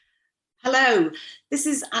Hello, this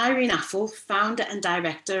is Irene Afful, founder and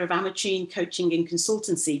director of Irene Coaching and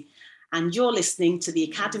Consultancy, and you're listening to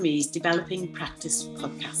the Academy's Developing Practice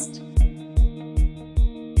podcast.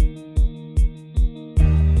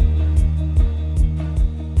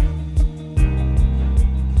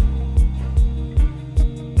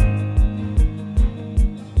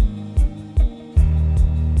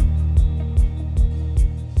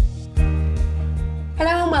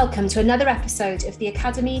 Welcome to another episode of the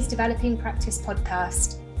Academy's Developing Practice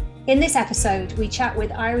podcast. In this episode, we chat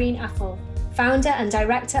with Irene Afful, founder and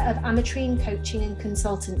director of Irene Coaching and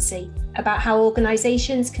Consultancy, about how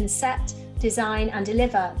organisations can set, design and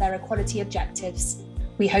deliver their equality objectives.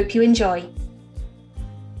 We hope you enjoy.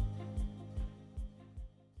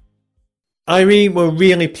 Irene, we're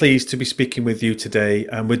really pleased to be speaking with you today,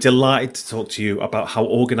 and we're delighted to talk to you about how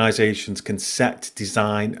organisations can set,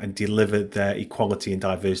 design and deliver their equality and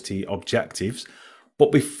diversity objectives.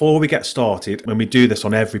 But before we get started, when we do this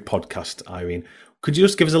on every podcast, Irene, could you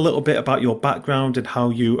just give us a little bit about your background and how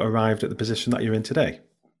you arrived at the position that you're in today?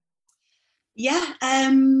 Yeah,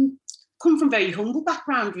 come from a very humble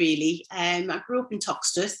background, really. I grew up in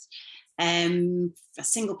Toxteth, a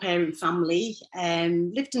single parent family,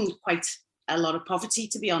 lived in quite a lot of poverty,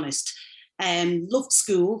 to be honest. Loved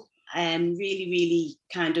school, really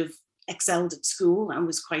kind of excelled at school and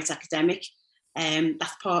was quite academic.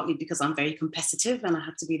 That's partly because I'm very competitive and I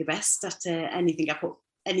had to be the best at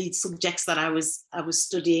any subjects that I was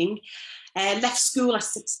studying. Left school at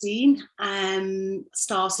 16 and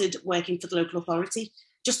started working for the local authority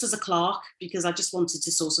just as a clerk because I just wanted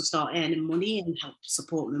to sort of start earning money and help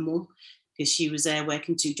support my mum, because she was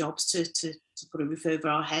working two jobs to put a roof over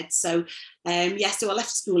our heads. So I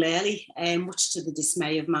left school early, much to the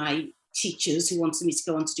dismay of my teachers who wanted me to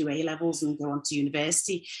go on to do A-levels and go on to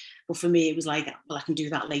university. But for me, it was like, well, I can do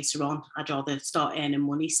that later on. I'd rather start earning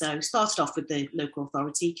money. So started off with the local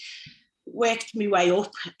authority, worked my way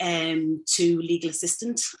up to legal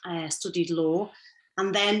assistant, studied law,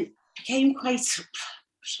 and then became quite,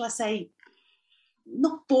 shall I say,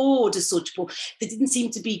 not bored as such, but there didn't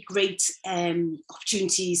seem to be great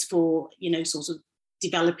opportunities for, sort of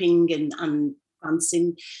developing and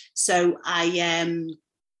advancing. So I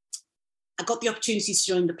got the opportunity to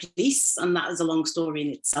join the police, and that is a long story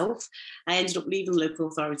in itself. I ended up leaving the local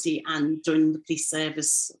authority and joining the police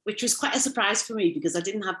service, which was quite a surprise for me because I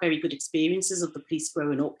didn't have very good experiences of the police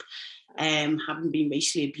growing up. Having been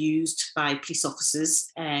racially abused by police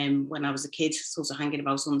officers when I was a kid, sort of hanging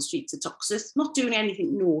about on the streets of Toxteth, not doing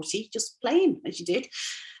anything naughty, just playing as you did.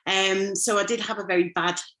 So I did have a very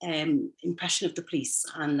bad impression of the police,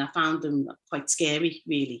 and I found them quite scary,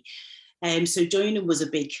 really. So joining was a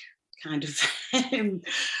big kind of,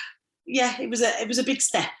 it was a big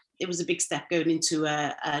step. It was a big step going into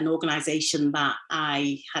an organisation that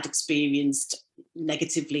I had experienced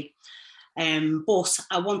negatively. But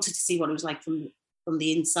I wanted to see what it was like from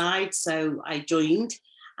the inside. So I joined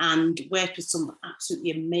and worked with some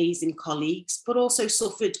absolutely amazing colleagues, but also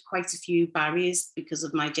suffered quite a few barriers because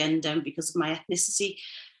of my gender and because of my ethnicity.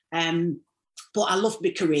 But I loved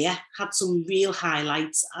my career, had some real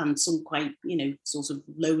highlights and some quite, sort of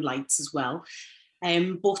low lights as well.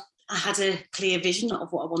 But I had a clear vision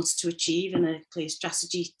of what I wanted to achieve and a clear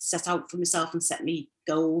strategy set out for myself and set me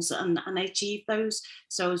goals, and I achieved those.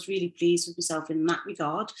 So I was really pleased with myself in that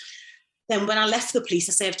regard. Then when I left the police,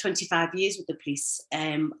 I served 25 years with the police.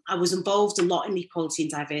 I was involved a lot in equality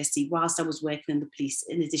and diversity whilst I was working in the police,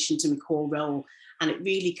 in addition to my core role. And it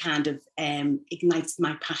really kind of ignited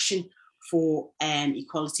my passion for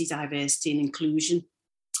equality, diversity and inclusion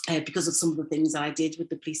because of some of the things that I did with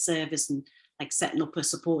the police service, and like setting up a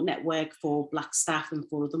support network for Black staff and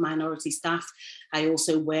for other minority staff. I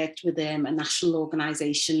also worked with a national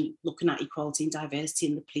organisation looking at equality and diversity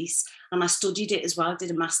in the police, and I studied it as well. I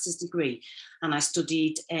did a master's degree, and I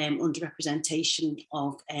studied underrepresentation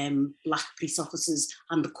of Black police officers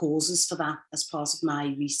and the causes for that as part of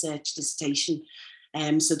my research dissertation.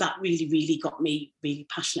 So that really got me really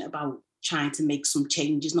passionate about trying to make some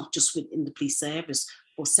changes, not just within the police service,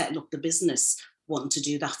 but setting up the business, wanting to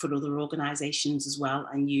do that for other organisations as well,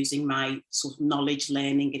 and using my sort of knowledge,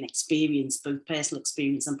 learning and experience, both personal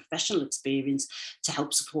experience and professional experience, to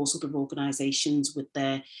help support other organisations with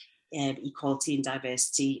their equality and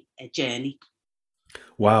diversity journey.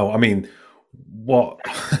 Wow, I mean, what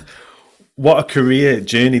a career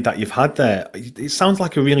journey that you've had there. It sounds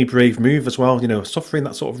like a really brave move as well, suffering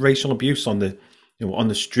that sort of racial abuse on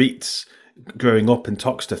the streets growing up in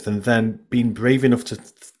Toxteth, and then being brave enough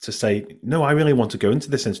to say, no, I really want to go into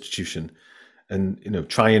this institution and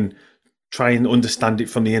try and understand it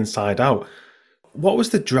from the inside out. What was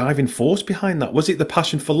the driving force behind that? Was it the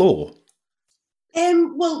passion for law?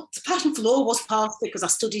 Well, the passion for law was part of it because I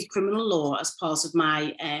studied criminal law as part of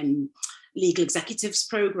my legal executives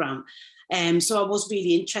programme. So I was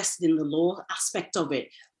really interested in the law aspect of it.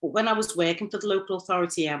 But when I was working for the local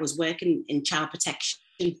authority, I was working in child protection,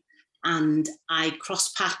 and I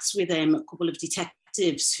crossed paths with a couple of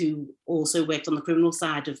detectives who also worked on the criminal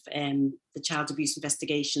side of the child abuse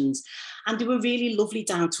investigations. And they were really lovely,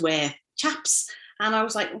 down-to-earth chaps. And I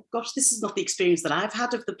was like, oh gosh, this is not the experience that I've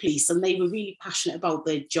had of the police. And they were really passionate about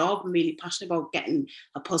their job and really passionate about getting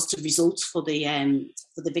a positive result for the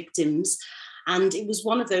victims. And it was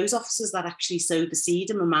one of those officers that actually sowed the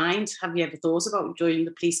seed in my mind. Have you ever thought about joining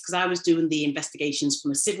the police? Because I was doing the investigations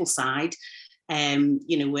from a civil side,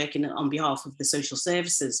 working on behalf of the social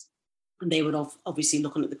services. And they were obviously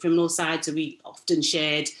looking at the criminal side. So we often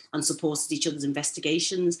shared and supported each other's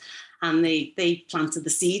investigations. And they planted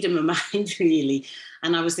the seed in my mind, really.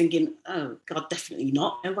 And I was thinking, oh, God, definitely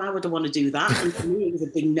not. Why would I want to do that? And for me, it was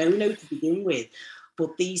a big no-no to begin with.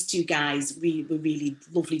 But these two guys were really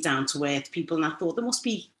lovely, down-to-earth people. And I thought there must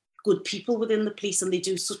be good people within the police, and they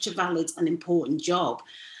do such a valid and important job.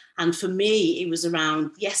 And for me, it was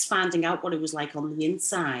around, yes, finding out what it was like on the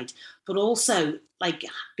inside, but also like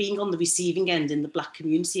being on the receiving end in the Black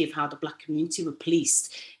community of how the Black community were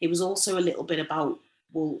policed. It was also a little bit about,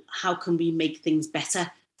 well, how can we make things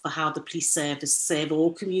better for how the police service serve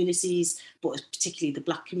all communities, but particularly the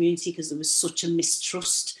Black community, because there was such a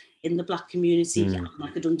mistrust in the Black community. And I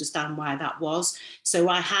could understand why that was. So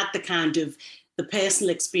I had the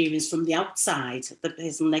personal experience from the outside, the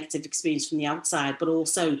personal negative experience from the outside, but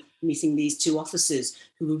also meeting these two officers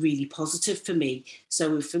who were really positive for me.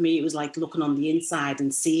 So for me, it was like looking on the inside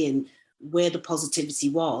and seeing where the positivity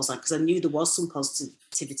was, because I knew there was some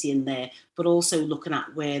positivity in there, but also looking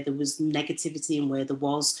at where there was negativity and where there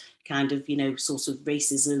was kind of, sort of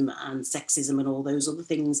racism and sexism and all those other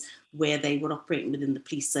things where they were operating within the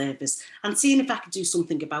police service, and seeing if I could do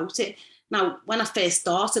something about it. Now, when I first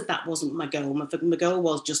started, that wasn't my goal. My goal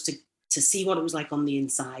was just to see what it was like on the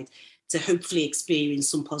inside, to hopefully experience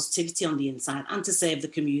some positivity on the inside, and to serve the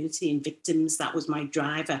community and victims. That was my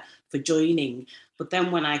driver for joining. But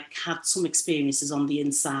then when I had some experiences on the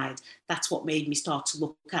inside, that's what made me start to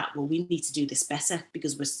look at, well, we need to do this better,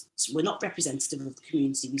 because we're not representative of the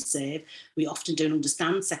community we serve. We often don't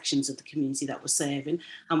understand sections of the community that we're serving.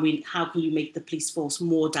 And how can we make the police force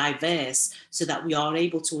more diverse so that we are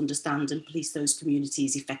able to understand and police those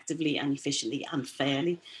communities effectively and efficiently and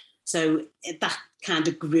fairly? So that kind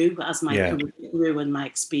of grew as my career grew and my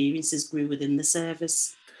experiences grew within the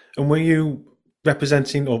service. And were you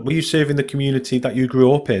representing, or were you serving the community that you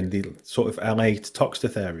grew up in, the sort of LA to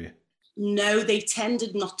Toxteth area? No, they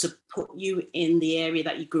tended not to put you in the area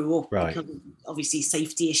that you grew up, because of obviously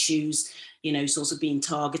safety issues, sort of being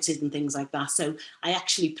targeted and things like that. So I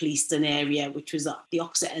actually policed an area which was at the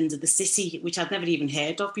opposite end of the city, which I'd never even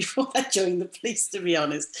heard of before I joined the police, to be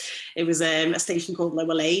honest. It was a station called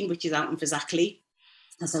Lower Lane, which is out in Fazakerley.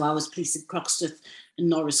 And so I was policing Croxteth and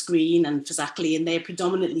Norris Green and Fazakerley, and they're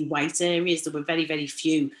predominantly white areas. There were very, very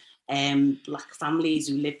few Black families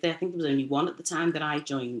who lived there. I think there was only one at the time that I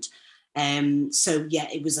joined. So yeah,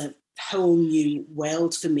 it was a whole new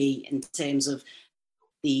world for me in terms of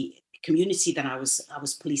the community that I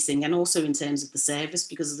was policing, and also in terms of the service,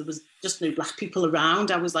 because there was just no Black people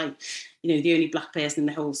around. I was like, the only Black person in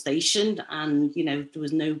the whole station, and there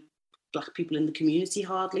was no Black people in the community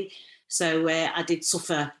hardly. So I did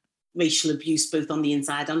suffer racial abuse both on the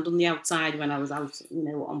inside and on the outside when I was out,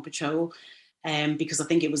 on patrol. Because I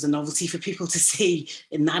think it was a novelty for people to see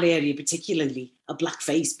in that area, particularly a Black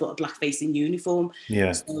face, but a Black face in uniform.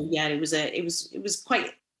 Yeah. So yeah, it was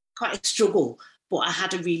quite a struggle. But I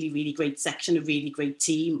had a really, really great section, a really great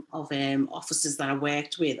team of officers that I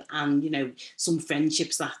worked with, and some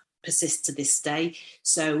friendships that persist to this day.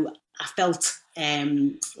 So I felt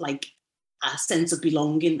like a sense of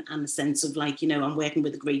belonging and a sense of I'm working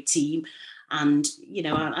with a great team, and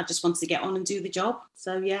I just wanted to get on and do the job.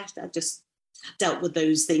 So yeah, I just dealt with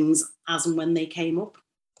those things as and when they came up.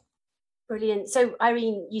 Brilliant. So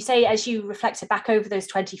Irene, you say as you reflected back over those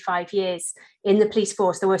 25 years in the police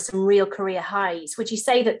force, there were some real career highs. Would you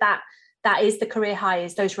say that is the career high,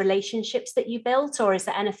 is those relationships that you built, or is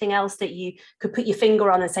there anything else that you could put your finger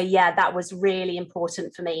on and say, yeah, that was really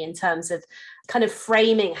important for me in terms of kind of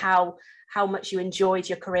framing how much you enjoyed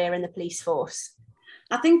your career in the police force?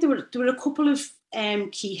 I think there were a couple of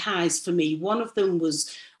key highs for me. One of them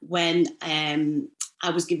was when I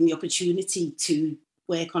was given the opportunity to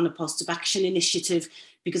work on a positive action initiative,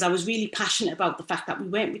 because I was really passionate about the fact that we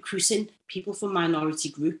weren't recruiting people from minority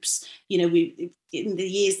groups. In the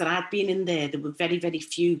years that I'd been in there were very, very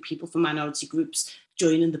few people from minority groups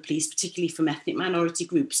joining the police, particularly from ethnic minority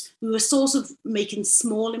groups. We were sort of making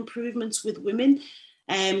small improvements with women,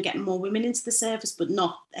 getting more women into the service, but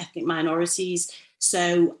not ethnic minorities.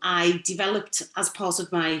 So I developed, as part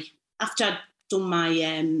of after I'd done my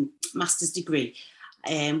master's degree,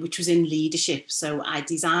 which was in leadership. So I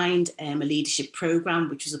designed a leadership programme,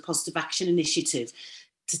 which was a positive action initiative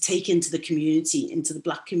to take into the community, into the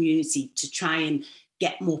Black community, to try and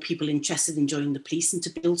get more people interested in joining the police and to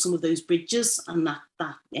build some of those bridges and that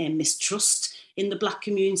mistrust in the Black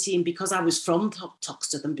community. And because I was from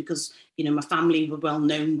Toxteth, and because, you know, my family were well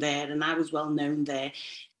known there and I was well known there,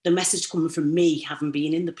 the message coming from me, having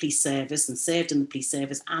been in the police service and served in the police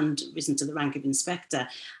service and risen to the rank of inspector,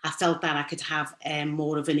 I felt that I could have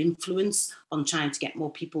more of an influence on trying to get more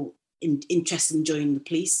people interested in joining the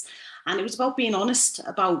police. And it was about being honest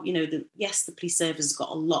about, you know, yes, the police service has got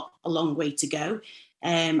a long way to go.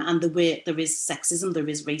 And there is sexism, there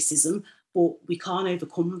is racism, but we can't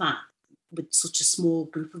overcome that with such a small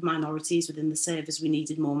group of minorities within the service. We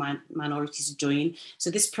needed more minorities to join. So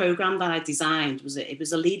this programme that I designed was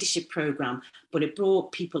a leadership programme, but it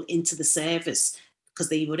brought people into the service because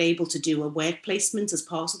they were able to do a work placement as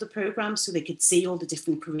part of the programme, so they could see all the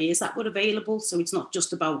different careers that were available. So it's not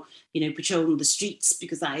just about, you know, patrolling the streets,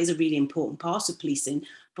 because that is a really important part of policing,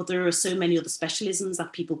 but there are so many other specialisms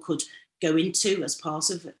that people could go into as part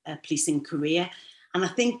of a policing career. And I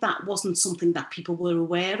think that wasn't something that people were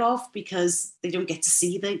aware of, because they don't get to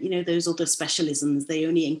see those other specialisms. They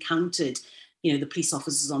only encountered, you know, the police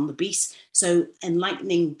officers on the beat. So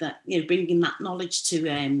enlightening that, you know, bringing that knowledge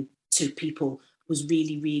to people was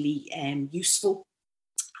really, really useful.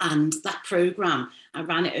 And that programme, I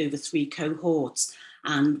ran it over 3 cohorts,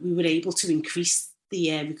 and we were able to increase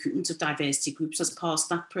the recruitment of diversity groups as part of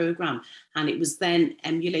that programme. And it was then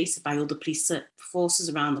emulated by other police forces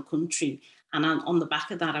around the country. And on the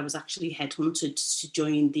back of that, I was actually headhunted to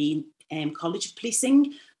join the College of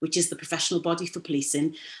Policing, which is the professional body for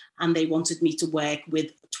policing. And they wanted me to work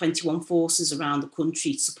with 21 forces around the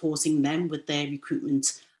country, supporting them with their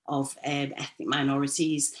recruitment of ethnic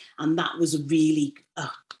minorities. And that was really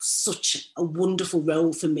such a wonderful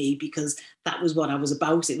role for me, because that was what I was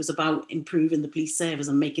about. It was about improving the police service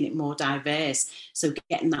and making it more diverse. So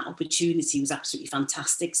getting that opportunity was absolutely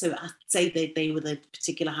fantastic. So I'd say they were the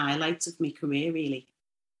particular highlights of my career, really.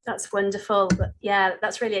 That's wonderful. Yeah,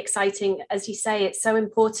 that's really exciting. As you say, it's so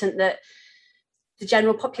important that the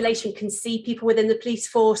general population can see people within the police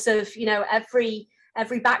force of, you know, every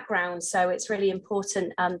background. So it's really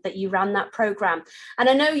important that you ran that programme. And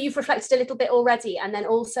I know you've reflected a little bit already, and then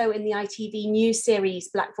also in the ITV news series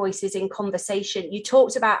Black Voices in Conversation, you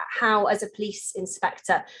talked about how, as a police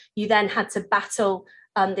inspector, you then had to battle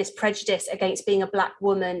this prejudice against being a Black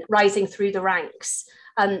woman rising through the ranks.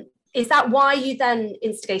 Is that why you then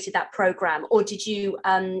instigated that programme, or did you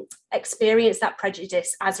experience that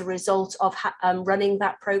prejudice as a result of running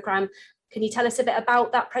that programme? Can you tell us a bit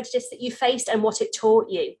about that prejudice that you faced and what it taught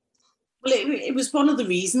you? Well, it was one of the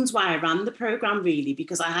reasons why I ran the programme, really,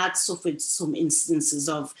 because I had suffered some instances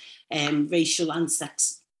of racial and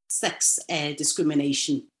sex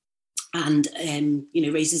discrimination and,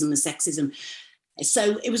 racism and sexism.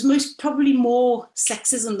 So it was probably more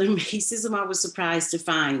sexism than racism, I was surprised to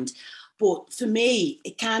find. But for me,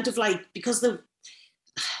 it kind of because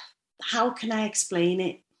how can I explain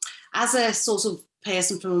it? As a sort of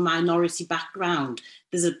person from a minority background,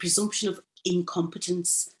 there's a presumption of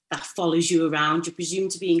incompetence that follows you around. You're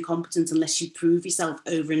presumed to be incompetent unless you prove yourself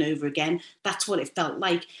over and over again. That's what it felt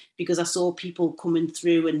like, because I saw people coming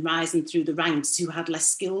through and rising through the ranks who had less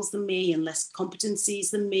skills than me and less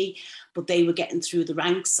competencies than me, but they were getting through the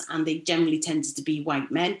ranks, and they generally tended to be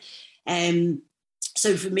white men.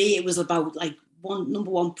 So for me, it was about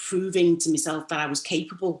number one, proving to myself that I was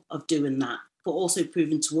capable of doing that, but also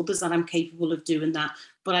proving to others that I'm capable of doing that.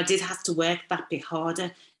 But I did have to work that bit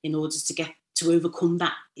harder in order to overcome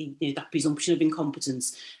that, that presumption of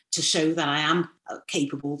incompetence, to show that I am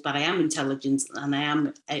capable, that I am intelligent, and I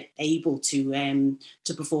am able to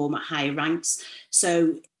perform at higher ranks.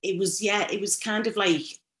 So it was kind of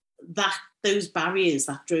like that, those barriers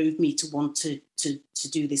that drove me to want to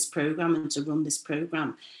do this programme and to run this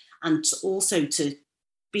programme, and also to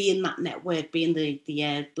be in that network, be in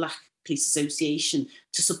the Black Police Association,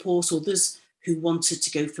 to support others who wanted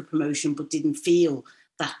to go for promotion but didn't feel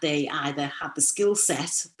that they either had the skill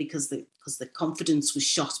set because the confidence was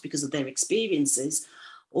shot because of their experiences,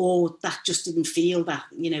 or that just didn't feel that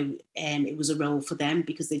it was a role for them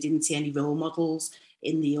because they didn't see any role models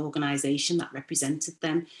in the organisation that represented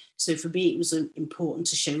them. So for me, it was important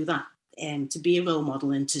to show that, to be a role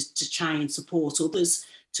model, and to try and support others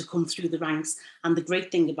to come through the ranks. And the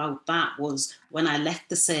great thing about that was when I left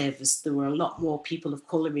the service, there were a lot more people of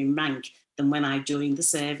colour in rank than when I joined the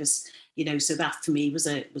service. You know, so that for me was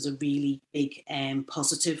a really big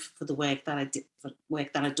positive for the work that I did, for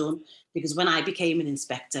work that I'd done. Because when I became an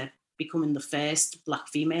inspector, becoming the first black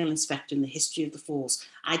female inspector in the history of the force,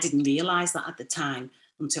 I didn't realise that at the time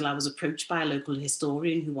until I was approached by a local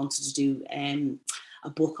historian who wanted to do a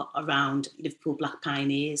book around Liverpool black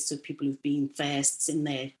pioneers, so people who've been firsts in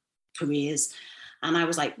their careers. And I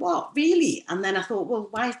was like, what, really? And then I thought, well,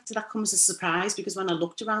 why did that come as a surprise? Because when I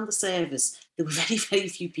looked around the service, there were very, very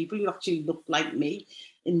few people who actually looked like me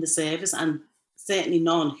in the service, and certainly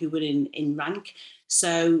none who were in rank.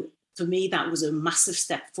 So for me, that was a massive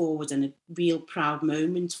step forward and a real proud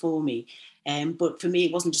moment for me. But for me,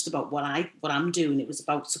 it wasn't just about what I'm doing. It was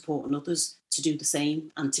about supporting others to do the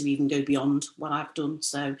same and to even go beyond what I've done.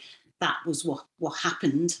 So that was what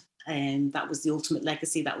happened. And that was the ultimate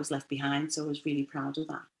legacy that was left behind. So I was really proud of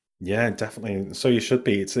that. Yeah, definitely. So you should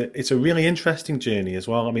be. It's a really interesting journey as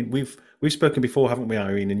well. I mean, we've spoken before, haven't we,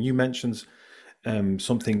 Irene? And you mentioned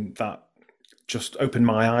something that just opened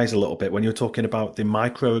my eyes a little bit when you were talking about the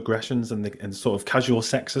microaggressions and sort of casual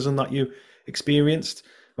sexism that you experienced.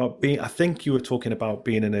 About being, I think you were talking about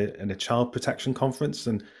being in a child protection conference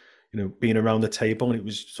and, you know, being around the table, and it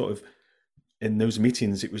was sort of in those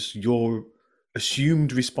meetings, it was your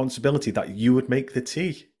assumed responsibility that you would make the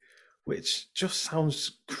tea, which just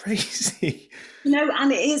sounds crazy. You know,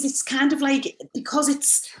 and it is. It's kind of like, because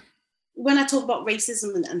it's, when I talk about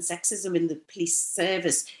racism and sexism in the police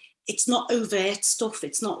service, it's not overt stuff.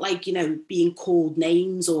 It's not like, you know, being called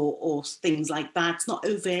names or things like that. It's not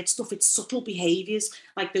overt stuff. It's subtle behaviours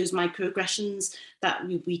like those microaggressions that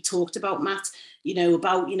we talked about, Matt, you know,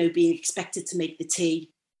 about, you know, being expected to make the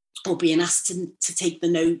tea or being asked to take the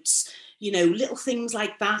notes, you know, little things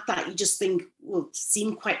like that you just think will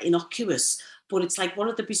seem quite innocuous. But it's like, what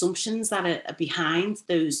are the presumptions that are behind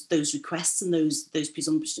those requests and those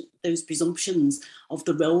presumptions of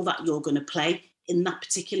the role that you're going to play in that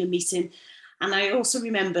particular meeting. And I also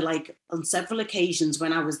remember, like, on several occasions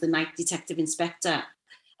when I was the night detective inspector,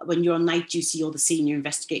 when you're on night duty, you're the senior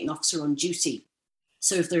investigating officer on duty.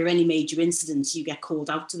 So if there are any major incidents, you get called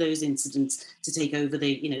out to those incidents to take over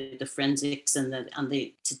the, you know, the forensics and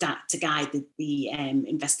to guide the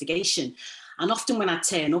investigation. And often when I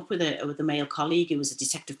turn up with a male colleague who was a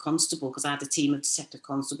detective constable, because I had a team of detective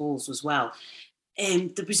constables as well,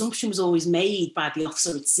 the presumption was always made by the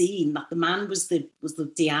officer at scene that the man was the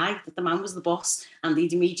DI, that the man was the boss, and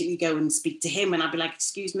they'd immediately go and speak to him, and I'd be like,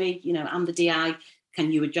 excuse me, you know, I'm the DI,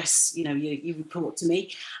 can you address, you know, you report to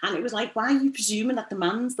me? And it was like, why are you presuming that the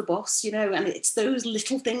man's the boss, you know? And it's those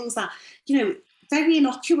little things that, you know, very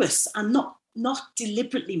innocuous and not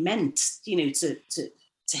deliberately meant, you know,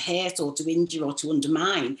 to hurt or to injure or to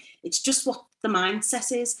undermine. It's just what the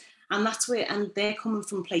mindset is. And that's where, and they're coming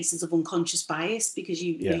from places of unconscious bias, because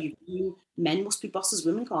you men must be bosses,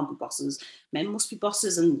 women can't be bosses, men must be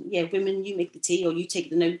bosses, and yeah, women, you make the tea or you take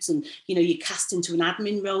the notes, and, you know, you're cast into an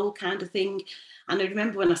admin role kind of thing. And I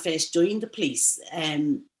remember when I first joined the police,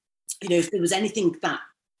 you know, if there was anything that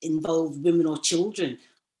involved women or children,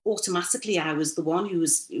 automatically I was the one who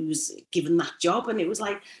was given that job. And it was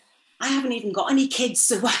like, I haven't even got any kids,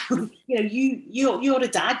 so you know, you're a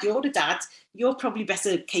dad, you're probably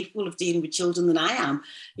better capable of dealing with children than I am.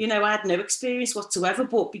 You know, I had no experience whatsoever,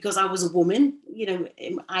 but because I was a woman, you know,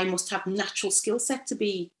 I must have natural skill set to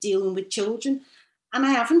be dealing with children. And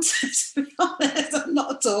I haven't, to be honest,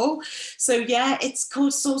 not at all. So yeah, it's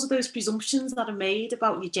sort of those presumptions that are made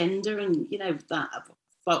about your gender and, you know, that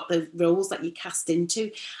about the roles that you cast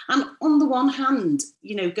into. And on the one hand,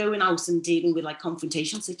 you know, going out and dealing with like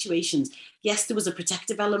confrontational situations, yes, there was a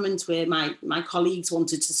protective element where my colleagues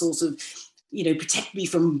wanted to sort of, you know, protect me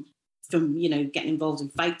from, you know, getting involved in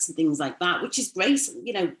fights and things like that, which is great,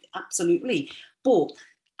 you know, absolutely. But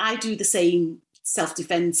I do the same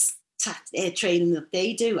self-defense training that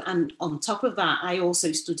they do, and on top of that I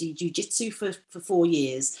also studied jiu-jitsu for 4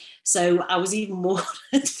 years, so I was even more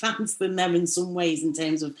advanced than them in some ways in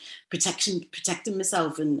terms of protecting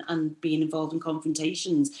myself and being involved in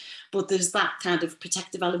confrontations. But there's that kind of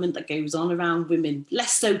protective element that goes on around women,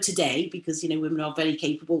 less so today, because, you know, women are very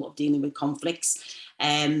capable of dealing with conflicts.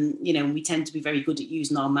 You know, we tend to be very good at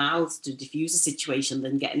using our mouths to diffuse a situation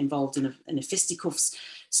than getting involved in a fisticuffs.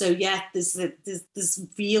 So yeah, there's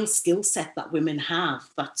real skill set that women have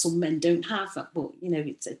that some men don't have. But, you know,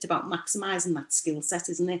 it's about maximising that skill set,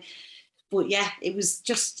 isn't it? But yeah, it was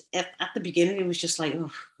just at the beginning, it was just like,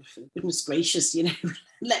 oh, goodness gracious, you know,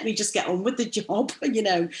 let me just get on with the job. You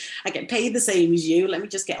know, I get paid the same as you. Let me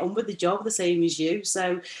just get on with the job the same as you.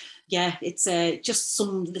 So yeah, it's just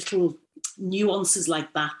some little nuances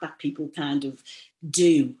like that people kind of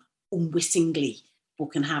do unwittingly,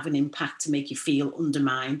 but can have an impact to make you feel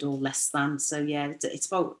undermined or less than. So yeah, it's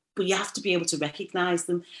about, but you have to be able to recognise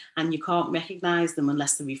them, and you can't recognise them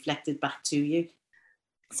unless they're reflected back to you.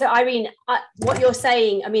 So Irene, what you're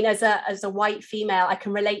saying, I mean, as a white female, I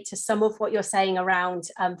can relate to some of what you're saying around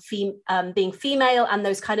being female and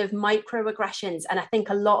those kind of microaggressions. And I think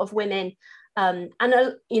a lot of women and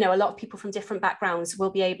a lot of people from different backgrounds will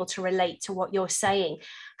be able to relate to what you're saying.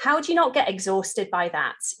 How do you not get exhausted by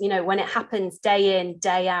that? When it happens day in,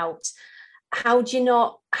 day out, how do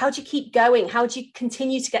you keep going? How do you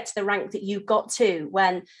continue to get to the rank that you got to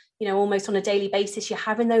when, almost on a daily basis, you're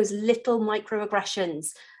having those little microaggressions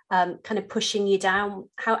kind of pushing you down?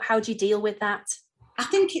 How do you deal with that? I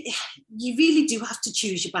think you really do have to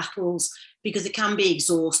choose your battles, because it can be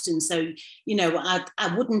exhausting. So, I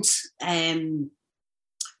wouldn't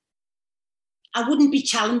be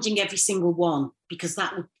challenging every single one, because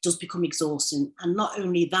that does become exhausting. And not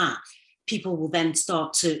only that, people will then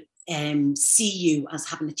start to see you as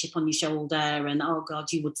having a chip on your shoulder, and oh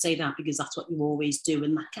God, you would say that because that's what you always do,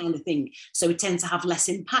 and that kind of thing. So it tends to have less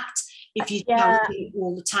impact if you challenge it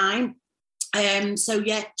all the time. So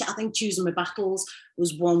yeah, I think choosing my battles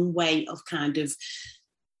was one way of kind of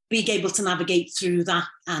being able to navigate through that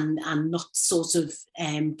and not sort of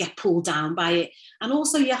get pulled down by it. And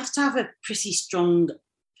also you have to have a pretty strong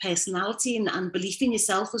personality and belief in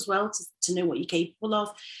yourself as well to know what you're capable of,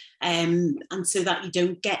 and so that you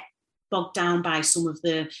don't get bogged down by some of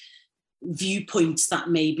the viewpoints that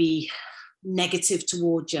may be negative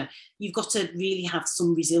towards you. You've got to really have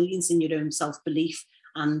some resilience in your own self-belief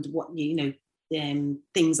and what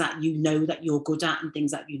things that that you're good at and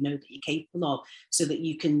things that that you're capable of, so that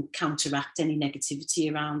you can counteract any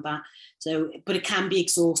negativity around that. So, but it can be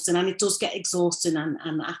exhausting, and it does get exhausting. And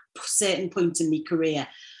at a certain point in my career,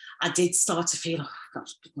 I did start to feel, oh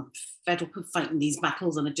gosh, I'm fed up of fighting these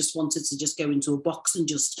battles, and I just wanted to just go into a box and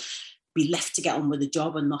just be left to get on with the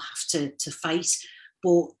job and not have to fight.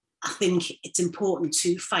 But I think it's important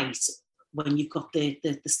to fight when you've got the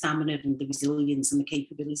stamina and the resilience and the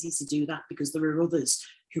capability to do that, because there are others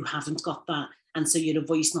who haven't got that. And so you're a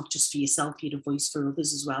voice not just for yourself, you're a voice for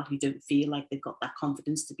others as well, who don't feel like they've got that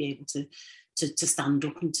confidence to be able to stand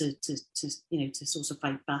up and to sort of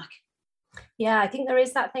fight back. Yeah, I think there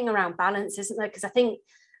is that thing around balance, isn't there? Because I think,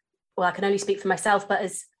 well, I can only speak for myself, but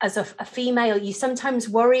as a female, you sometimes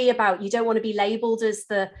worry about, you don't want to be labelled as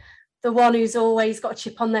the one who's always got a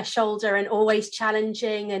chip on their shoulder and always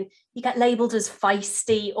challenging, and you get labelled as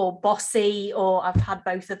feisty or bossy, or I've had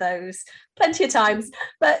both of those plenty of times.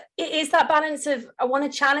 But it is that balance of, I want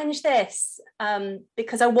to challenge this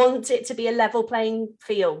because I want it to be a level playing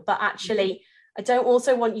field, but actually I don't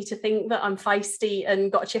also want you to think that I'm feisty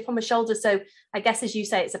and got a chip on my shoulder. So I guess, as you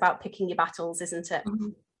say, it's about picking your battles, isn't it? Mm-hmm.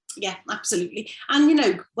 Yeah, absolutely.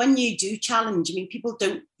 And, when you do challenge, people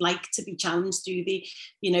don't like to be challenged, do they?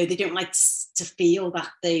 They don't like to feel that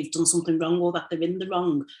they've done something wrong or that they're in the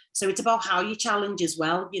wrong. So it's about how you challenge as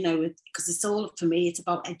well, because it's all, for me, it's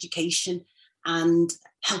about education and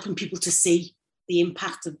helping people to see the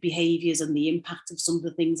impact of behaviours and the impact of some of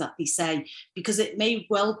the things that they say, because it may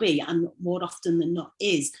well be, and more often than not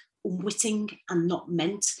is, unwitting and not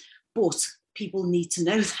meant, but people need to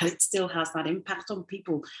know that it still has that impact on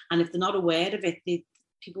people. And if they're not aware of it,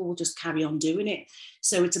 people will just carry on doing it.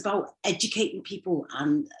 So it's about educating people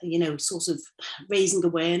and, sort of raising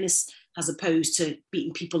awareness, as opposed to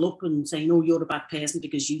beating people up and saying, oh, you're a bad person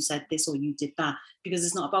because you said this or you did that. Because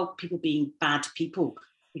it's not about people being bad people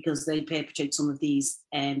because they perpetrate some of these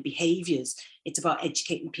behaviours. It's about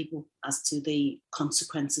educating people as to the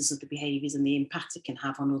consequences of the behaviours and the impact it can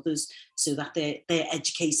have on others, so that they're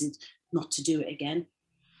educated not to do it again.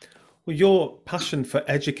 Well, your passion for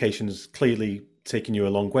education has clearly taken you a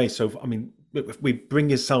long way. So, if we bring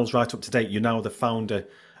yourselves right up to date, you're now the founder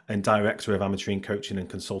and director of Irene Coaching and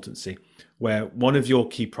Consultancy, where one of your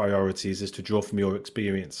key priorities is to draw from your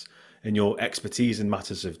experience and your expertise in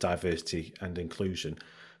matters of diversity and inclusion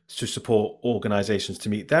to support organisations to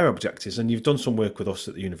meet their objectives. And you've done some work with us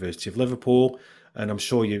at the University of Liverpool, and I'm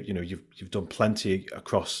sure you've done plenty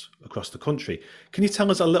across the country. Can you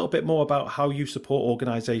tell us a little bit more about how you support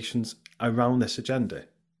organisations around this agenda?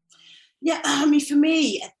 Yeah, for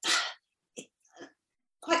me,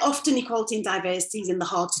 quite often equality and diversity is in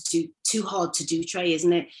the too hard to do tray,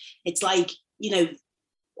 isn't it? It's like,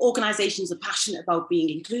 organisations are passionate about being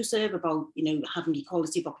inclusive, about having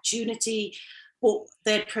equality of opportunity, but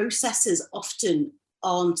their processes often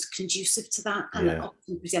aren't conducive to that and Yeah.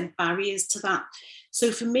 often present barriers to that.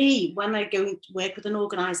 So for me, when I go and work with an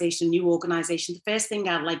organisation, a new organisation, the first thing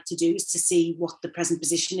I'd like to do is to see what the present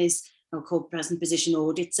position is. I'll call present position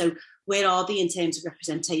audit. So where are they in terms of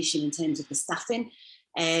representation, in terms of the staffing,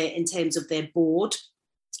 in terms of their board,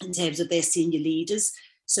 in terms of their senior leaders?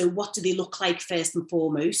 So what do they look like first and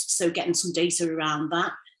foremost? So getting some data around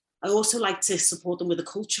that. I also like to support them with a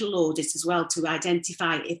cultural audit as well to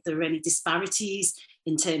identify if there are any disparities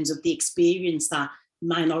in terms of the experience that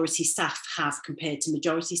minority staff have compared to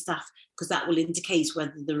majority staff, because that will indicate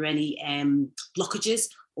whether there are any blockages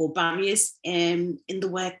or barriers in the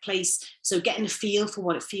workplace. So getting a feel for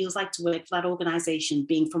what it feels like to work for that organisation,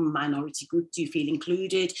 being from a minority group. Do you feel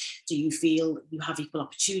included? Do you feel you have equal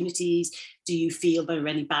opportunities? Do you feel there are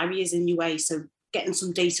any barriers in your way? So getting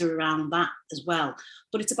some data around that as well.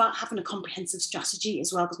 But it's about having a comprehensive strategy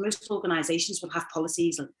as well, because most organisations will have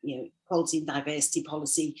policies, like, quality and diversity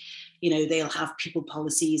policy. They'll have people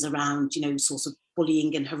policies around, sorts of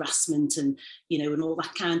bullying and harassment and, and all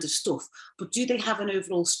that kind of stuff. But do they have an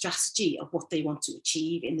overall strategy of what they want to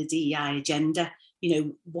achieve in the DEI agenda?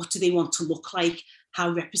 What do they want to look like? How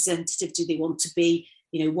representative do they want to be?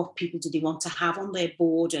 What people do they want to have on their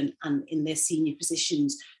board and in their senior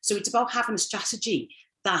positions? So it's about having a strategy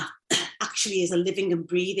that actually is a living and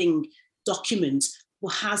breathing document,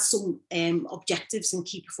 or has some objectives and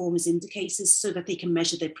key performance indicators so that they can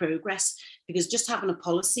measure their progress. Because just having a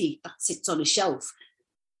policy that sits on a shelf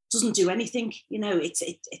doesn't do anything.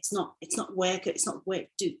 It's not work. It's not work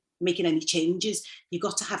making any changes. You've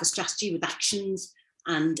got to have a strategy with actions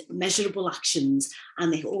and measurable actions,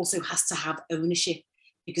 and it also has to have ownership,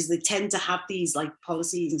 because they tend to have these like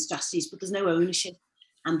policies and strategies, but there's no ownership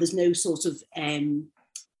and there's no sort of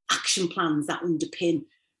action plans that underpin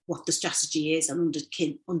what the strategy is and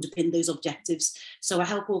underpin those objectives. So I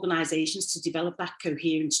help organisations to develop that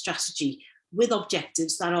coherent strategy with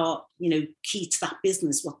objectives that are, key to that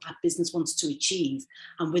business, what that business wants to achieve,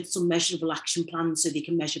 and with some measurable action plans so they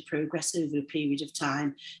can measure progress over a period of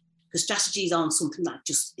time. Because strategies aren't something that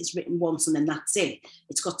just is written once and then that's it.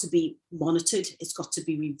 It's got to be monitored, it's got to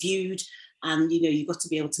be reviewed, and you've got to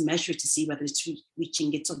be able to measure it to see whether it's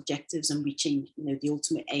reaching its objectives and reaching the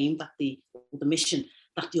ultimate aim that the mission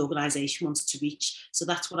that the organisation wants to reach. So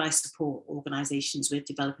that's what I support organisations with,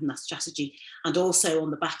 developing that strategy. And also on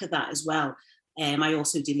the back of that as well, I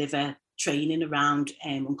also deliver training around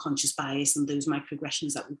unconscious bias and those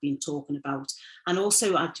microaggressions that we've been talking about. And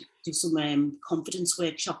also I do some confidence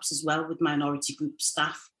workshops as well with minority group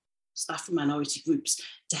staff from minority groups,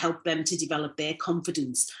 to help them to develop their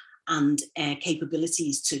confidence and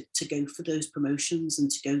capabilities to go for those promotions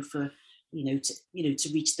and to go for, to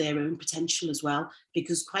reach their own potential as well.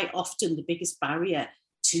 Because quite often the biggest barrier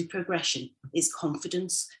to progression is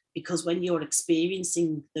confidence, because when you're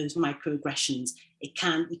experiencing those microaggressions, you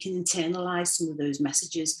can internalize some of those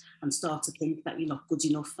messages and start to think that you're not good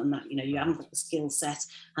enough and that you haven't got the skill set,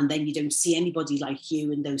 and then you don't see anybody like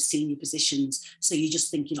you in those senior positions, so you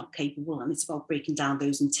just think you're not capable. And it's about breaking down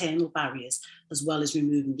those internal barriers as well as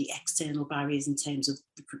removing the external barriers in terms of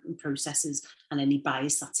recruitment processes and any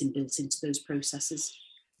bias that's inbuilt into those processes.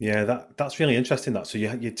 Yeah, that's really interesting. So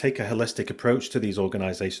you take a holistic approach to these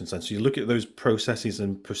organisations, and so you look at those processes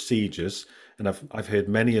and procedures. And I've heard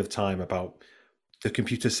many of time about the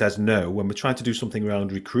computer says no when we're trying to do something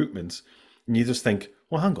around recruitment, and you just think,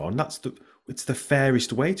 well, hang on, it's the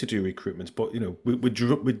fairest way to do recruitment, but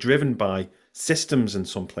we're driven by systems in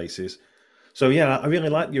some places. So yeah, I really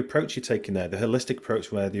like the approach you're taking there, the holistic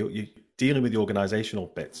approach where you're dealing with the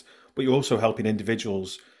organisational bits, but you're also helping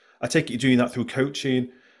individuals. I take it you're doing that through coaching.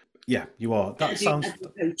 Yeah, you are. That sounds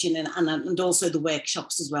coaching and also the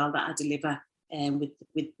workshops as well that I deliver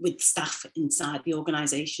with staff inside the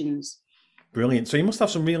organisations. Brilliant. So you must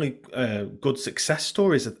have some really good success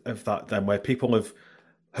stories of that then, where people have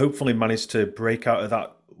hopefully managed to break out of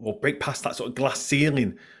that, or break past that sort of glass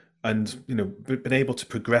ceiling, and been able to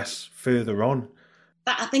progress further on.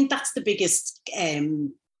 I think that's the biggest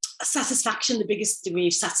satisfaction. The biggest degree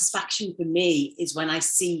of satisfaction for me is when I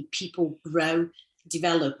see people grow,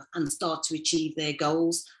 develop and start to achieve their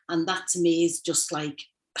goals. And that to me is just like,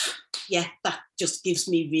 that just gives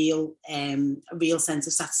me a real sense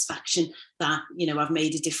of satisfaction that I've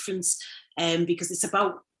made a difference, because it's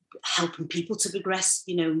about helping people to progress,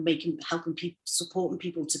 supporting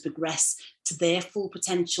people to progress to their full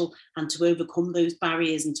potential and to overcome those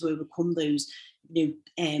barriers and to overcome those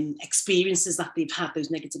experiences that they've had,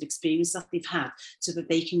 those negative experiences that they've had, so that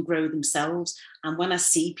they can grow themselves. And when I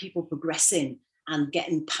see people progressing and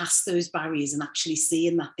getting past those barriers and actually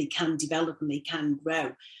seeing that they can develop and they can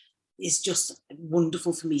grow, is just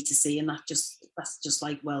wonderful for me to see. And that that's just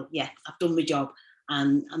like, well, yeah, I've done my job,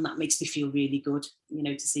 and that makes me feel really good,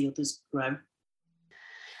 to see others grow.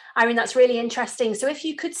 Irene, that's really interesting. So if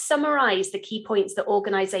you could summarise the key points that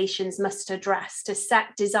organisations must address to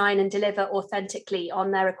set, design and deliver authentically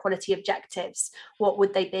on their equality objectives, what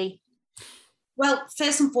would they be? Well,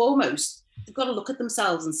 first and foremost, they've got to look at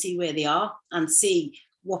themselves and see where they are and see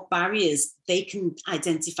what barriers they can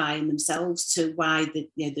identify in themselves to why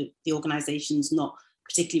the organisation's not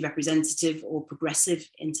particularly representative or progressive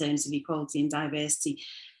in terms of equality and diversity.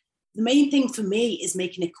 The main thing for me is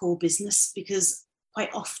making it core business, because quite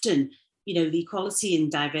often, the equality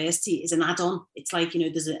and diversity is an add-on. It's like,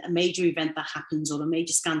 there's a major event that happens or a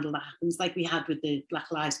major scandal that happens, like we had with the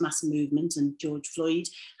Black Lives Matter movement and George Floyd.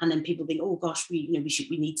 And then people think, oh gosh, we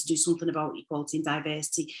need to do something about equality and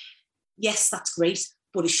diversity. Yes, that's great,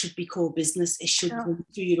 but it should be core business. It should run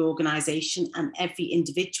through your organisation, and every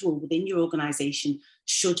individual within your organisation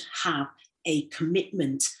should have a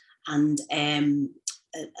commitment and a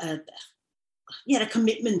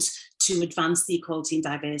commitment to advance the equality and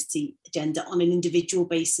diversity agenda on an individual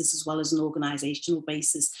basis as well as an organisational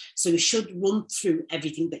basis. So it should run through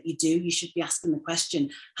everything that you do. You should be asking the question,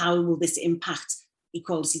 how will this impact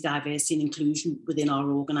equality, diversity and inclusion within our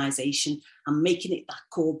organisation? And making it that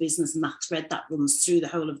core business and that thread that runs through the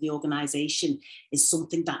whole of the organisation is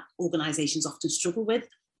something that organisations often struggle with,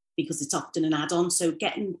 because it's often an add-on. So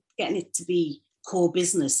getting it to be core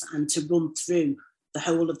business and to run through the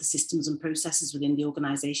whole of the systems and processes within the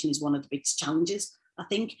organisation is one of the biggest challenges, I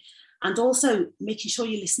think. And also making sure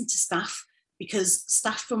you listen to staff, because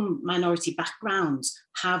staff from minority backgrounds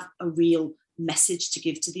have a real message to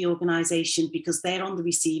give to the organisation, because they're on the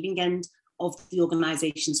receiving end of the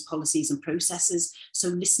organisation's policies and processes. So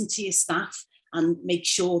listen to your staff and make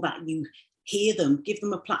sure that you hear them, give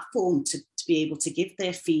them a platform to be able to give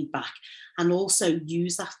their feedback, and also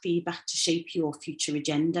use that feedback to shape your future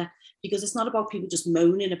agenda. Because it's not about people just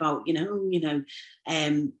moaning about,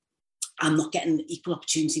 I'm not getting equal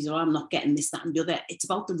opportunities, or I'm not getting this, that and the other. It's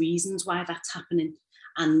about the reasons why that's happening.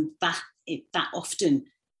 And that often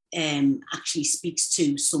actually speaks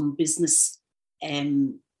to some business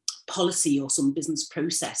policy or some business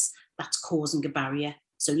process that's causing a barrier.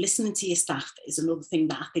 So listening to your staff is another thing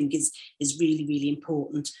that I think is really, really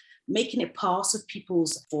important. Making it part of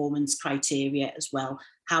people's performance criteria as well.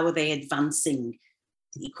 How are they advancing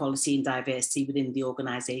equality and diversity within the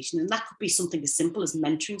organisation? And that could be something as simple as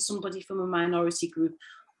mentoring somebody from a minority group,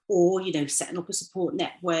 or setting up a support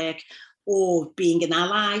network, or being an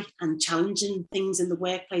ally and challenging things in the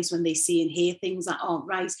workplace when they see and hear things that aren't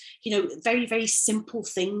right. Very, very simple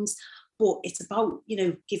things, but it's about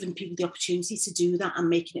giving people the opportunity to do that and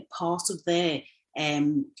making it part of their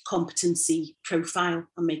competency profile,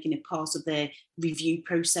 and making it part of their review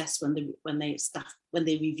process when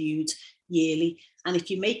they reviewed yearly. And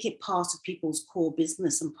if you make it part of people's core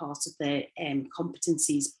business and part of their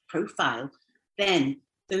competencies profile, then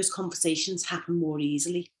those conversations happen more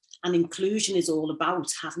easily. And inclusion is all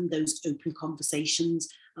about having those open conversations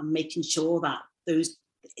and making sure that it's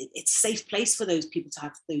a safe place for those people to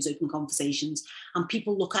have those open conversations. And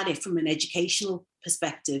people look at it from an educational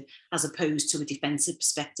perspective as opposed to a defensive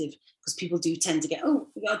perspective, because people do tend to get, oh,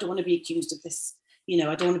 I don't want to be accused of this.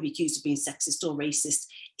 I don't want to be accused of being sexist or racist.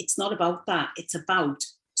 It's not about that. It's about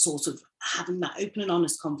sort of having that open and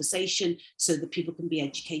honest conversation so that people can be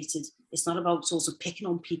educated. It's not about sort of picking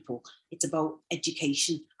on people. It's about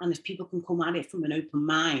education. And if people can come at it from an open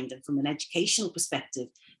mind and from an educational perspective,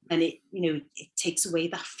 then it takes away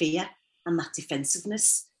that fear and that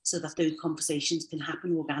defensiveness, so that those conversations can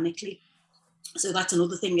happen organically. So that's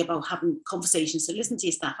another thing about having conversations. So listen to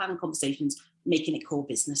your staff, having conversations, making it core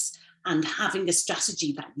business, and having a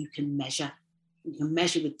strategy that you can measure. You can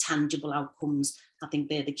measure with tangible outcomes. I think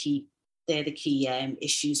they're the key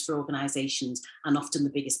issues for organisations, and often the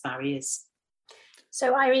biggest barriers.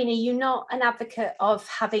 So Irene, are you not an advocate of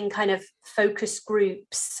having kind of focus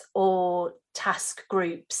groups or task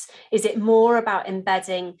groups? Is it more about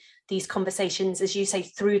embedding these conversations, as you say,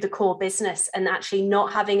 through the core business, and actually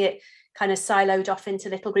not having it kind of siloed off into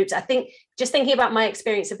little groups? I think, just thinking about my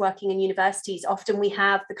experience of working in universities, often we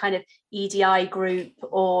have the kind of EDI group,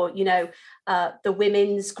 or the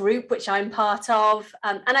women's group, which I'm part of,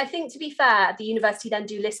 and I think, to be fair, the university then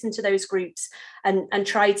do listen to those groups and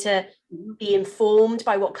try to be informed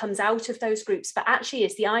by what comes out of those groups. But actually,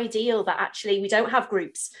 it's the ideal that actually we don't have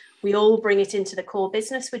groups, we all bring it into the core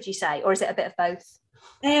business, would you say? Or is it a bit of both?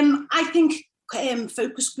 I think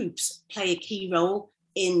focus groups play a key role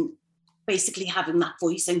in basically having that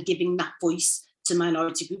voice and giving that voice to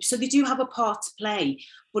minority groups. So they do have a part to play,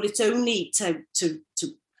 but it's only to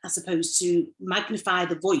I suppose, to magnify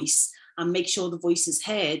the voice and make sure the voice is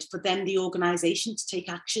heard, for then the organisation to take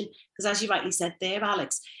action. Because as you rightly said there,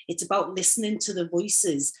 Alex, it's about listening to the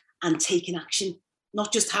voices and taking action,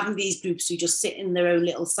 not just having these groups who just sit in their own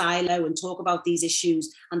little silo and talk about these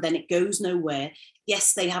issues and then it goes nowhere.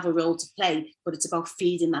 Yes, they have a role to play, but it's about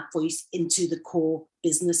feeding that voice into the core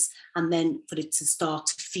business and then for it to start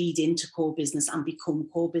to feed into core business and become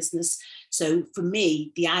core business. So for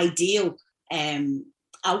me, the ideal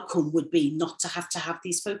outcome would be not to have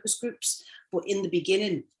these focus groups, but in the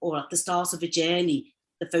beginning or at the start of a journey,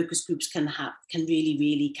 the focus groups can really,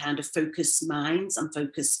 really kind of focus minds and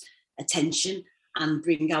focus attention and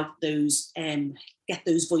bring out those, get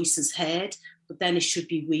those voices heard. But then it should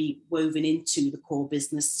be woven into the core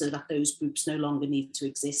business so that those groups no longer need to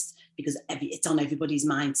exist, because it's on everybody's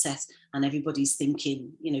mindset and everybody's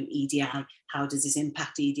thinking, EDI, how does this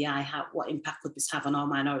impact EDI? What impact would this have on our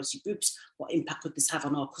minority groups? What impact would this have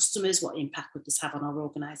on our customers? What impact would this have on our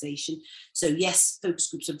organisation? So yes, focus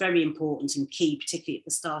groups are very important and key, particularly at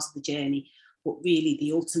the start of the journey. But really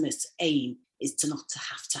the ultimate aim is to not to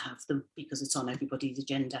have them, because it's on everybody's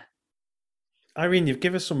agenda. Irene, you've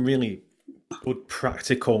given us some really good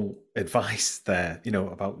practical advice there,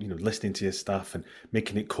 about, listening to your staff and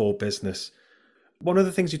making it core business. One of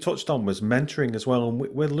the things you touched on was mentoring as well. And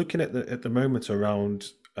we're looking at the moment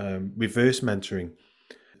around reverse mentoring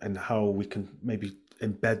and how we can maybe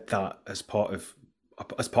embed that as part of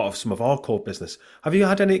some of our core business. Have you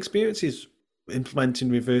had any experiences implementing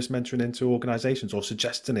reverse mentoring into organizations or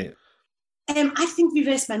suggesting it? I think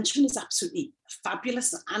reverse mentoring is absolutely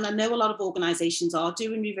fabulous, and I know a lot of organisations are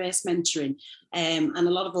doing reverse mentoring, and a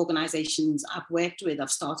lot of organisations I've worked with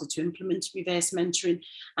have started to implement reverse mentoring.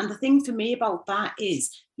 And the thing for me about that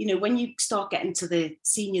is, when you start getting to the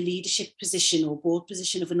senior leadership position or board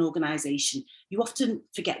position of an organisation, you often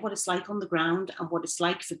forget what it's like on the ground and what it's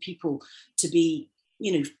like for people to be,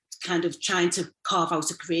 kind of trying to carve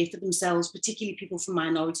out a career for themselves, particularly people from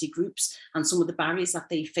minority groups and some of the barriers that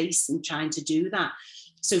they face in trying to do that.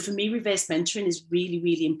 So for me, reverse mentoring is really,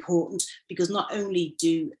 really important, because not only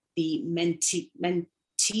do the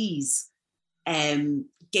mentees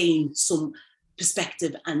gain some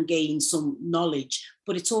perspective and gain some knowledge,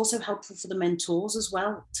 but it's also helpful for the mentors as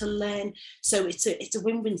well to learn. So it's a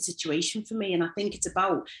win-win situation for me, and I think it's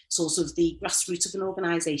about sort of the grassroots of an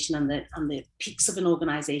organisation and the peaks of an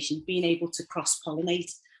organisation being able to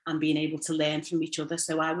cross-pollinate and being able to learn from each other.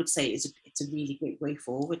 So I would say it's a really great way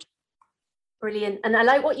forward. Brilliant. And I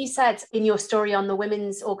like what you said in your story on the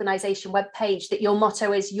Women's Organisation webpage, that your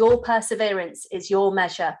motto is your perseverance is your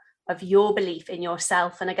measure of your belief in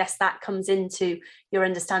yourself. And I guess that comes into your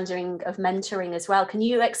understanding of mentoring as well. Can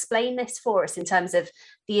you explain this for us in terms of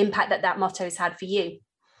the impact that motto has had for you?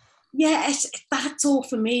 Yeah, that's all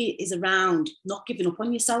for me is around not giving up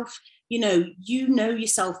on yourself. You know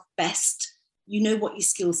yourself best. You know what your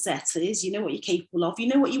skill set is. You know what you're capable of. You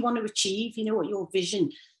know what you want to achieve. You know what your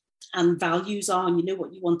vision and values are, and you know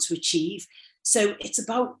what you want to achieve. So it's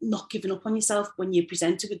about not giving up on yourself when you're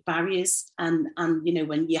presented with barriers and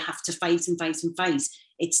when you have to fight and fight and fight.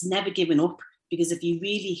 It's never giving up, because if you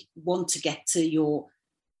really want to get to your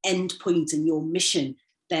end point and your mission,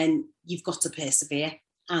 then you've got to persevere.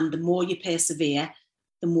 And the more you persevere,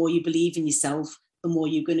 the more you believe in yourself, the more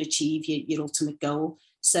you're going to achieve your ultimate goal.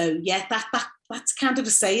 So yeah, that's kind of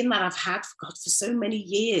a saying that I've had for so many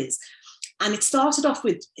years. And it started off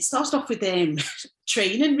with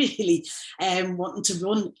training, really, wanting to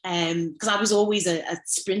run, because I was always a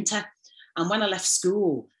sprinter. And when I left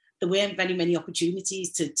school, there weren't very many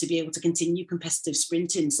opportunities to be able to continue competitive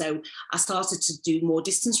sprinting. So I started to do more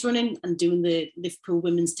distance running and doing the Liverpool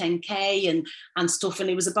Women's 10K and stuff. And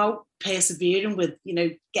it was about persevering with,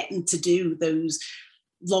 getting to do those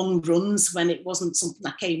long runs when it wasn't something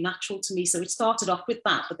that came natural to me. So it started off with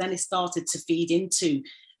that, but then it started to feed into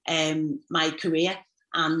my career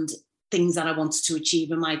and things that I wanted to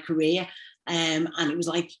achieve in my career, and it was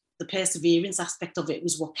like the perseverance aspect of it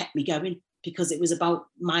was what kept me going, because it was about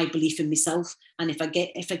my belief in myself. And if I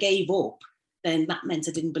gave up, then that meant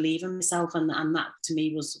I didn't believe in myself, and that to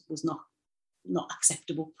me was not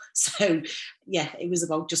acceptable. So yeah, it was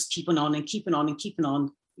about just keeping on,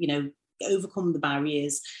 overcome the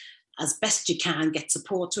barriers as best you can, get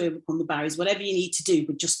support to overcome the barriers, whatever you need to do,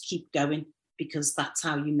 but just keep going, because that's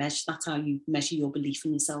how you measure your belief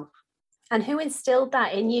in yourself. And who instilled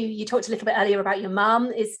that in you? You talked a little bit earlier about your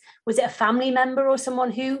mum. Was it a family member or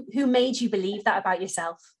someone who made you believe that about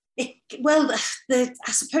yourself? I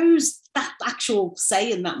suppose that actual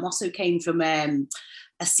saying, that motto, came from a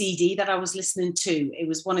CD that I was listening to. It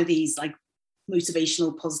was one of these like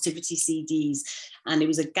motivational positivity CDs, and it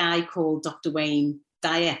was a guy called Dr. Wayne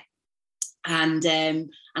Dyer. And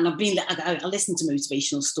I listen to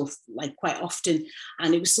motivational stuff like quite often,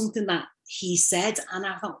 and it was something that he said, and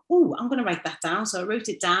I thought, oh, I'm going to write that down. So I wrote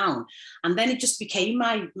it down, and then it just became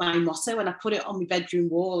my motto, and I put it on my bedroom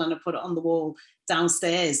wall, and I put it on the wall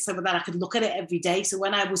downstairs so that I could look at it every day. So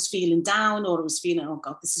when I was feeling down, or I was feeling, oh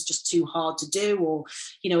God, this is just too hard to do, or,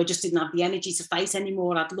 you know, I just didn't have the energy to fight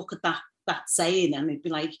anymore, I'd look at that saying, and it'd be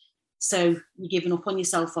like, so you're giving up on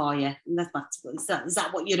yourself, are you? And is that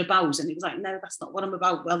what you're about? And he was like, no, that's not what I'm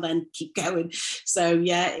about. Well, then keep going. So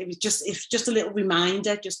yeah, it's just a little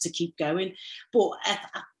reminder just to keep going. But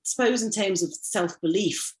I suppose in terms of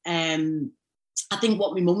self-belief, I think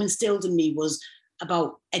what my mum instilled in me was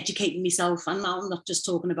about educating myself. And now I'm not just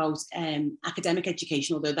talking about academic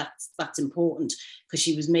education, although that's important, because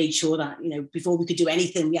she was made sure that, you know, before we could do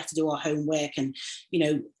anything, we had to do our homework, and, you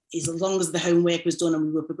know, as long as the homework was done and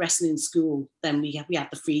we were progressing in school, then we had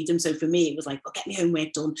the freedom. So for me, it was like, well, get my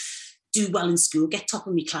homework done, do well in school, get top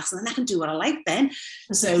of my class, and then I can do what I like then.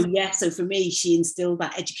 Mm-hmm. So yeah, so for me, she instilled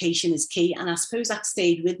that education is key. And I suppose that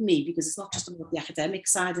stayed with me, because it's not just about the academic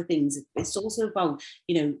side of things. It's also about,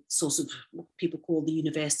 you know, sort of what people call the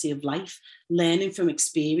university of life, learning from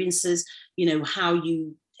experiences, you know, how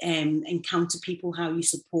you encounter people, how you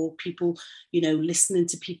support people, you know, listening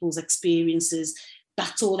to people's experiences.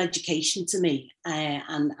 That's all education to me,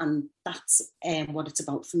 and that's what it's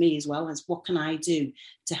about for me as well, as what can I do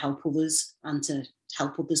to help others and to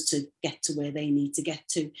help others to get to where they need to get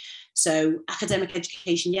to. So academic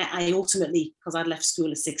education, yeah, I ultimately, because I left school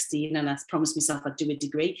at 16 and I promised myself I'd do a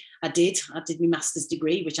degree. I did my master's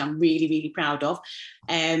degree, which I'm really, really proud of.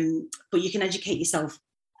 But you can educate yourself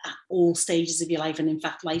at all stages of your life. And in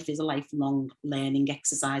fact, life is a lifelong learning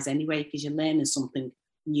exercise anyway, because you're learning something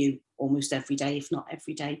new almost every day, if not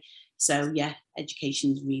every day. So yeah,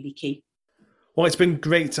 education is really key. Well, it's been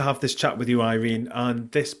great to have this chat with you, Irene,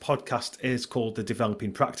 and this podcast is called the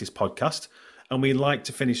Developing Practice Podcast, and we like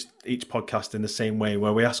to finish each podcast in the same way,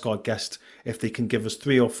 where we ask our guest if they can give us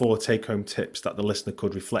 3 or 4 take-home tips that the listener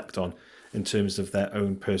could reflect on in terms of their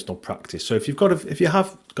own personal practice. So if you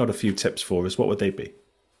have got a few tips for us, what would they be?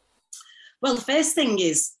 Well, the first thing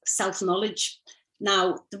is self-knowledge.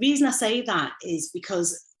 Now, the reason I say that is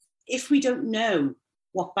because if we don't know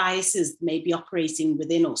what biases may be operating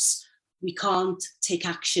within us, we can't take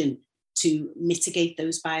action to mitigate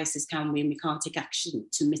those biases, can we? And we can't take action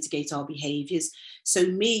to mitigate our behaviours. So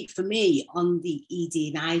for me, on the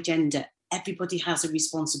ED&I agenda, everybody has a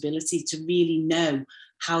responsibility to really know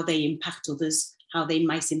how they impact others, how they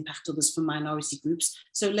might impact others from minority groups.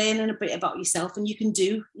 So learning a bit about yourself, and you can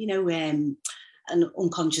do, you know, an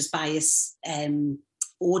unconscious bias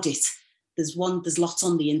audit. There's lots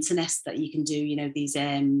on the internet that you can do, you know, these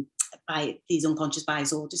unconscious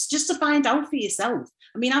bias audits, just to find out for yourself.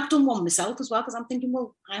 I mean, I've done one myself as well, because I'm thinking,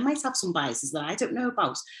 well, I might have some biases that I don't know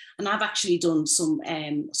about. And I've actually done some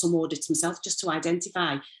audits myself just to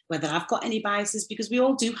identify whether I've got any biases, because we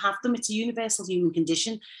all do have them. It's a universal human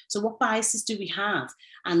condition. So what biases do we have?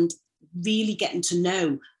 And really getting to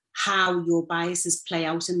know how your biases play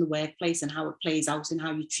out in the workplace and how it plays out in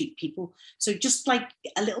how you treat people. So just like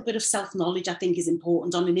a little bit of self-knowledge, I think, is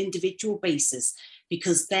important on an individual basis,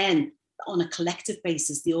 because then on a collective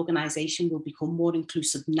basis, the organisation will become more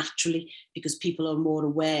inclusive naturally, because people are more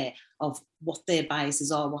aware of what their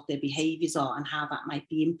biases are, what their behaviours are, and how that might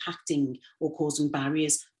be impacting or causing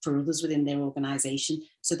barriers for others within their organisation.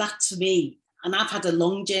 So that's for me. And I've had a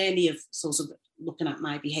long journey of sort of looking at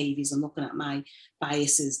my behaviours and looking at my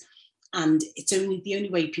biases, and it's the only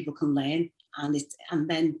way people can learn, and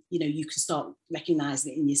then, you know, you can start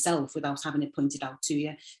recognising it in yourself without having it pointed out to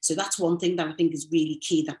you. So that's one thing that I think is really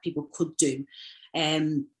key that people could do.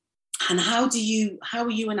 And how are you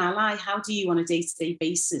an ally? How do you on a day-to-day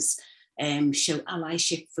basis show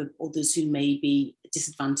allyship for others who may be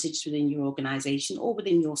disadvantaged within your organisation or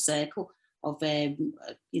within your circle of you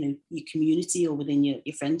know, your community, or within your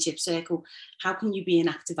friendship circle? How can you be an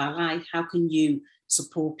active ally? How can you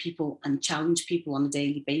support people and challenge people on a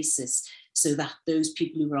daily basis, so that those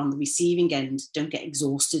people who are on the receiving end don't get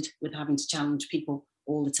exhausted with having to challenge people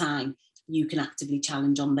all the time? You can actively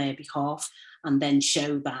challenge on their behalf, and then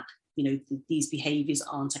show that, you know, these behaviours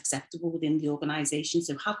aren't acceptable within the organisation.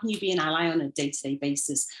 So how can you be an ally on a day-to-day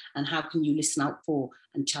basis, and how can you listen out for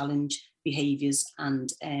and challenge behaviours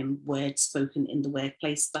and words spoken in the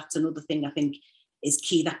workplace? That's another thing I think is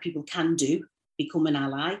key that people can do, become an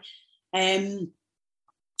ally.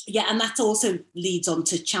 Yeah, and that also leads on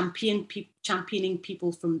to championing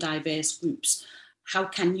people from diverse groups. How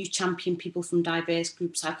can you champion people from diverse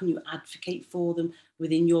groups? How can you advocate for them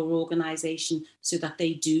within your organisation so that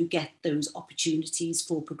they do get those opportunities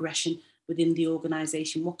for progression within the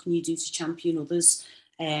organisation? What can you do to champion others?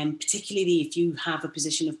 Particularly if you have a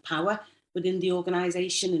position of power within the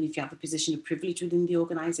organisation, and if you have a position of privilege within the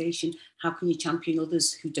organisation, how can you champion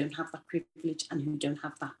others who don't have that privilege and who don't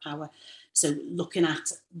have that power? So looking at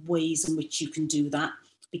ways in which you can do that,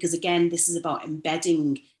 because again, this is about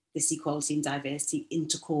embedding this equality and diversity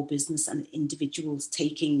into core business and individuals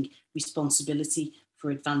taking responsibility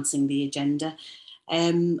for advancing the agenda.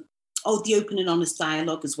 The open and honest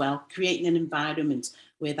dialogue as well, creating an environment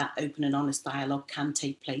where that open and honest dialogue can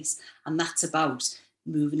take place. And that's about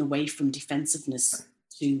moving away from defensiveness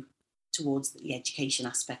towards the education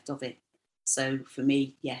aspect of it. So for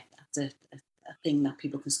me, that's a thing that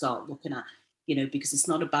people can start looking at, because it's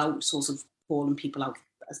not about sort of calling people out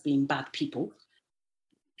as being bad people,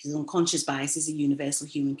 because unconscious bias is a universal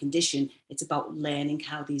human condition. It's about learning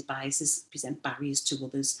how these biases present barriers to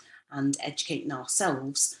others and educating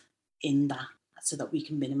ourselves in that, so that we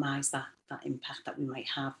can minimise that impact that we might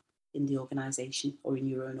have in the organisation or in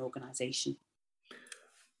your own organisation.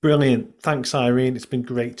 Brilliant. Thanks, Irene. It's been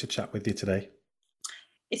great to chat with you today.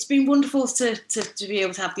 It's been wonderful to be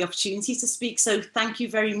able to have the opportunity to speak. So thank you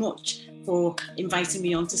very much for inviting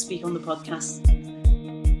me on to speak on the podcast.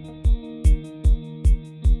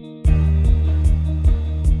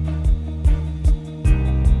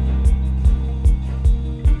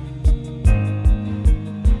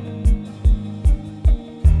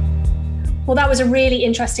 Well, that was a really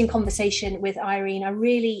interesting conversation with Irene. I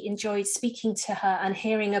really enjoyed speaking to her and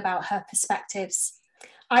hearing about her perspectives.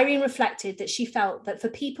 Irene reflected that she felt that for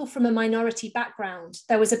people from a minority background,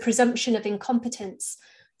 there was a presumption of incompetence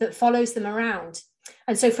that follows them around.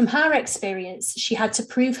 And so from her experience, she had to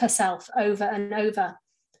prove herself over and over.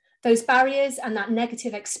 Those barriers and that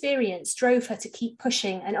negative experience drove her to keep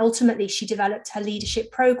pushing, and ultimately she developed her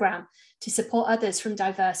leadership program to support others from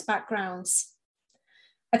diverse backgrounds.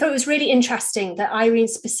 I thought it was really interesting that Irene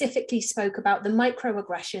specifically spoke about the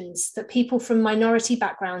microaggressions that people from minority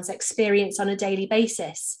backgrounds experience on a daily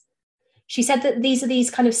basis. She said that these are these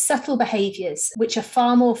kind of subtle behaviours which are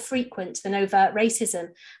far more frequent than overt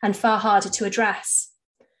racism and far harder to address.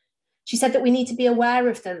 She said that we need to be aware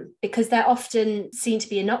of them because they're often seen to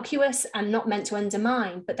be innocuous and not meant to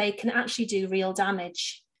undermine, but they can actually do real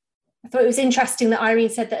damage. I thought it was interesting that Irene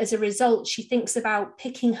said that as a result, she thinks about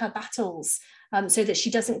picking her battles so that she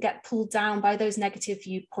doesn't get pulled down by those negative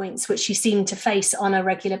viewpoints, which she seemed to face on a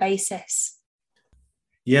regular basis.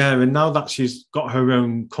 Yeah, and now that she's got her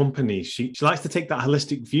own company, she likes to take that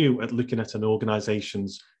holistic view at looking at an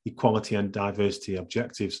organisation's equality and diversity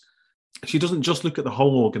objectives. She doesn't just look at the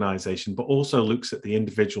whole organisation, but also looks at the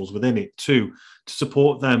individuals within it too, to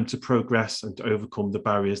support them to progress and to overcome the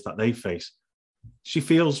barriers that they face. She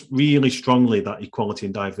feels really strongly that equality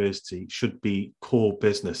and diversity should be core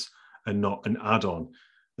business and not an add-on,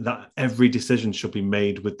 that every decision should be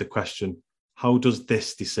made with the question, how does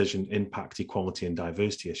this decision impact equality and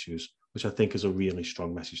diversity issues, which I think is a really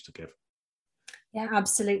strong message to give. Yeah,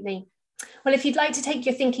 absolutely. Well, if you'd like to take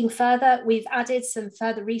your thinking further, we've added some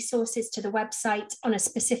further resources to the website on a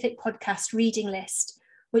specific podcast reading list,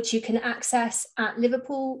 which you can access at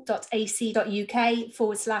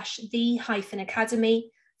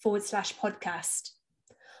liverpool.ac.uk/the-academy/podcast.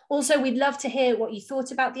 Also, we'd love to hear what you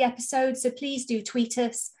thought about the episode, so please do tweet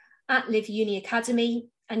us at LiveUniAcademy,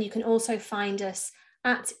 and you can also find us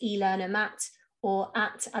at eLearnerMatt or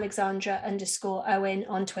at Alexandra_Owen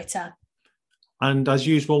on Twitter. And as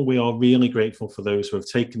usual, we are really grateful for those who have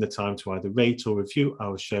taken the time to either rate or review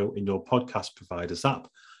our show in your podcast provider's app.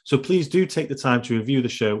 So please do take the time to review the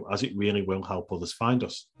show, as it really will help others find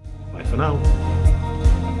us. Bye for now.